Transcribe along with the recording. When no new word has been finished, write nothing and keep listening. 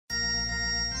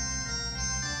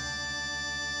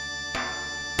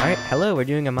Alright, hello, we're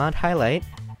doing a mod highlight.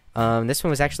 This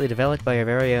one was actually developed by our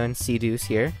very own CDuce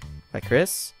here, by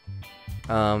Chris.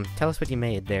 Tell us what you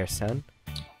made there, son.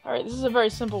 Alright, this is a very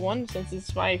simple one since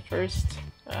it's my first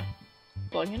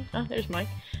plugin. There's Mike.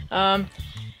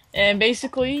 And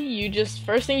basically,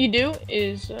 first thing you do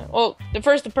is,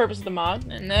 the purpose of the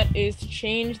mod, and that is to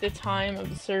change the time of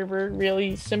the server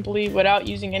really simply without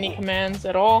using any commands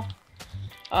at all.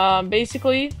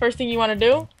 Basically, first thing you want to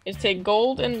do is take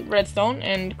gold and redstone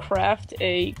and craft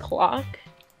a clock.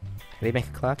 How do you make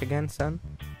a clock again, son?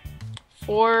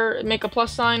 Make a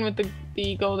plus sign with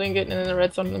the gold ingot and then the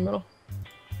redstone in the middle.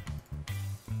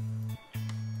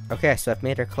 Okay, so I've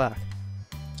made our clock.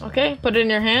 Okay, put it in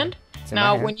your hand.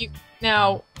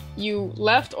 Now, you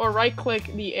left or right click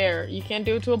the air. You can't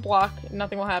do it to a block.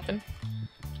 Nothing will happen.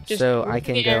 So I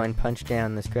can go and punch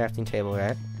down this crafting table,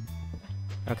 right?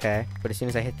 Okay, but as soon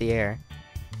as I hit the air.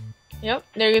 Yep,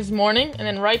 there is morning, and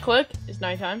then right click is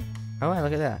nighttime. Oh,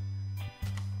 look at that.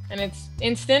 And it's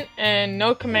instant and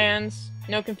no commands,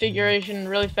 no configuration,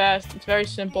 really fast. It's very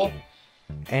simple.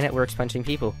 And it works punching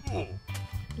people.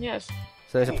 Yes.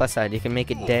 So there's a plus side. You can make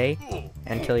it day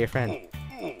and kill your friend.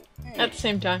 At the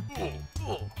same time.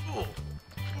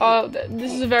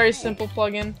 This is a very simple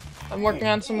plugin. I'm working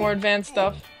on some more advanced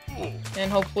stuff.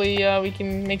 And hopefully we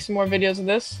can make some more videos of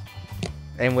this.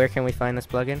 And where can we find this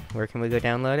plugin? Where can we go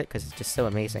download it? Because it's just so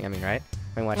amazing. I mean, right?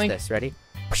 I mean, watch this. Ready?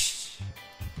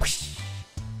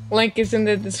 Link is in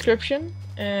the description.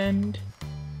 And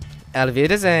Auf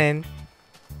Wiedersehen.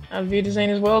 Auf Wiedersehen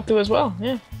as well,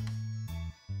 yeah.